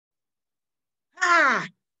Ah,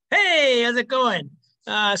 hey, how's it going?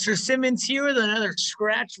 Sir Simmons here with another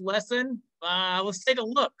scratch lesson. Let's take a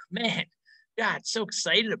look. Man, God, so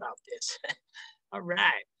excited about this. All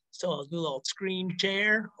right. So I'll do a little screen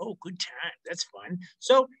share. Oh, good time. That's fun.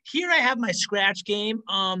 So here I have my scratch game.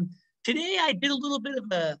 Today I did a little bit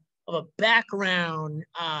of a background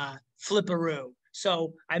flipperoo.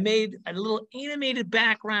 So I made a little animated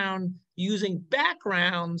background using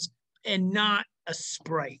backgrounds and not a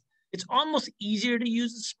sprite. It's almost easier to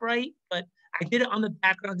use a sprite, but I did it on the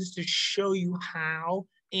background just to show you how.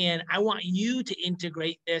 And I want you to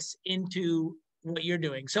integrate this into what you're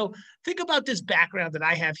doing. So think about this background that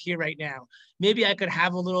I have here right now. Maybe I could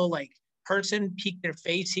have a little like person peek their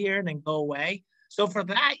face here and then go away. So for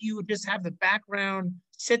that, you would just have the background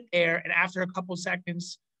sit there, and after a couple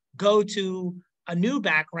seconds, go to a new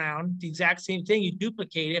background, the exact same thing. You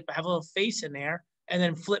duplicate it, but have a little face in there, and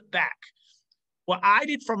then flip back. What I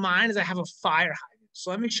did for mine is I have a fire hydrant. So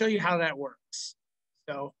let me show you how that works.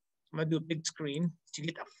 So I'm gonna do a big screen to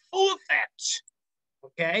get the full effect.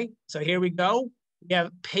 Okay, so here we go. We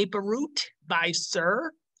have Paper Route by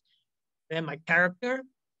Sir. Then my character,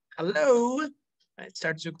 hello. It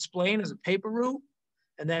starts to explain as a paper route,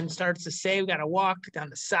 and then starts to say we got to walk down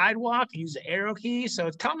the sidewalk, use the arrow key. So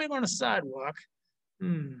it's telling me I'm on a sidewalk.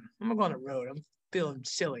 I'm gonna go on the road. I'm feeling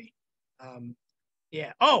silly.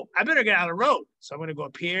 Yeah. Oh, I better get out of the road. So I'm gonna go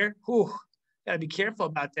up here. Whew. Gotta be careful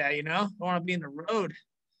about that, you know? I don't want to be in the road.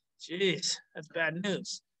 Jeez, that's bad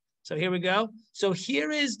news. So here we go. So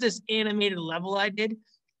here is this animated level I did.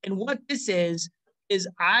 And what this is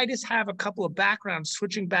I just have a couple of backgrounds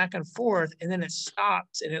switching back and forth, and then it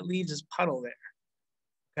stops and it leaves this puddle there.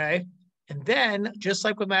 Okay. And then just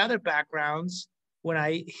like with my other backgrounds, when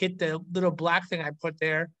I hit the little black thing I put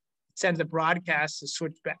there, it sends the broadcast to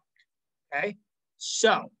switch back. Okay.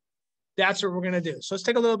 So that's what we're going to do. So let's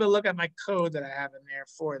take a little bit of a look at my code that I have in there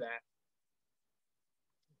for that.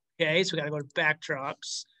 Okay, so we got to go to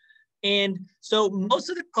backdrops. And so most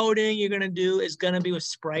of the coding you're going to do is going to be with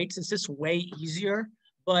sprites. It's just way easier.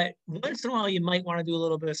 But once in a while, you might want to do a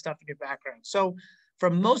little bit of stuff in your background. So for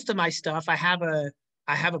most of my stuff, I have a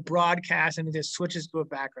broadcast and it just switches to a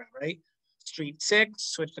background, right? Street 6,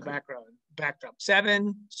 switch to background. Backdrop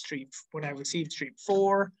 7, when I receive street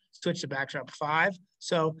 4, switch to backdrop 5.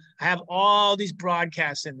 So I have all these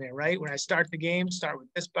broadcasts in there, right? When I start the game, start with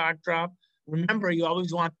this backdrop. Remember, you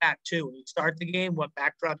always want that too. When you start the game, what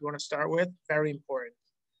backdrop you want to start with, very important.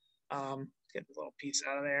 Get the little piece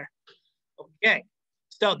out of there. Okay,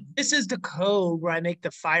 so this is the code where I make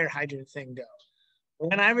the fire hydrant thing go.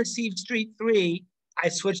 When I receive street 3, I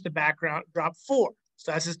switch to background drop 4.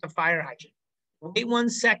 So that's just the fire hydrant. Wait 1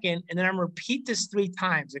 second, and then I'm gonna repeat this 3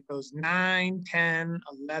 times. It goes 9, 10,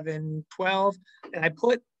 11, 12, and I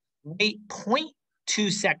put wait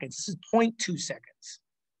 0.2 seconds. This is 0.2 seconds.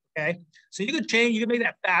 Okay, so you could change, you can make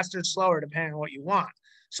that faster, slower, depending on what you want.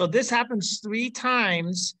 So this happens 3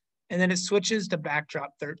 times, and then it switches to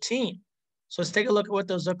backdrop 13. So let's take a look at what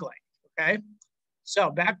those look like. Okay, so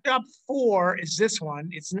backdrop 4 is this one.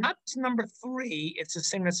 It's not number 3. It's the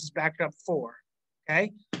thing that says backdrop 4.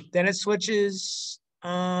 Okay, then it switches.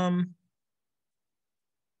 Oh,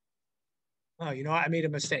 you know what? I made a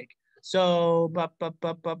mistake. So,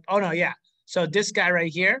 oh no, yeah. So this guy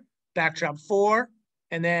right here, backdrop 4,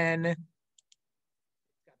 and then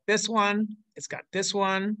this one. It's got this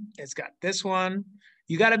one. It's got this one.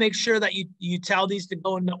 You got to make sure that you tell these to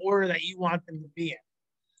go in the order that you want them to be in.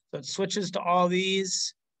 So it switches to all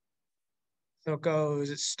these. So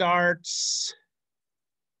it starts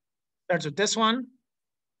with this one.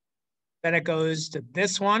 Then it goes to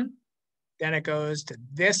this one. Then it goes to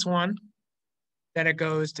this one. Then it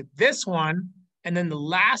goes to this one. And then the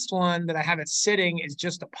last one that I have it sitting is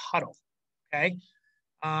just a puddle. Okay.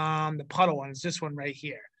 The puddle one is this one right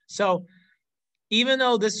here. So even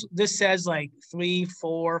though this says like 3,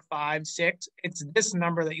 4, 5, 6, it's this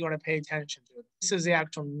number that you want to pay attention to. This is the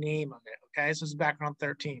actual name of it. Okay. So it's background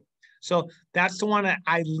 13. So that's the one that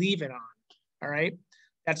I leave it on. All right.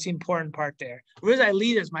 That's the important part there. The reason I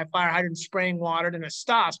leave is my fire hydrant spraying water, then it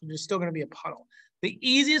stops, but there's still going to be a puddle. The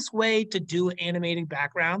easiest way to do an animating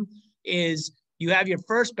background is you have your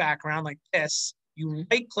first background like this, you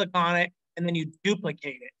right click on it, and then you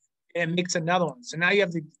duplicate it, and it makes another one. So now you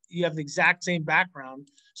have the exact same background.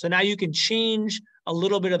 So now you can change a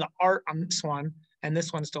little bit of the art on this one, and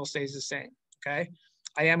this one still stays the same. Okay.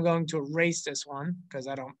 I am going to erase this one because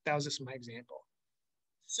that was just my example.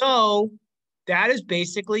 So that is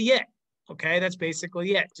basically it. Okay, that's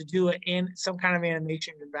basically it to do some kind of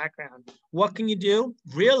animation in the background. What can you do?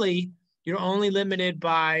 Really, you're only limited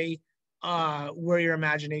by where your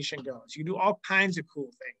imagination goes. You do all kinds of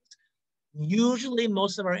cool things. Usually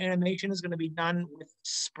most of our animation is going to be done with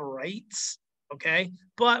sprites, okay?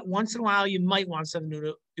 But once in a while, you might want something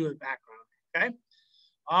to do with background, okay?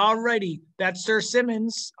 Alrighty, that's Sir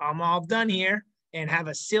Simmons. I'm all done here, and have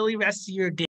a silly rest of your day.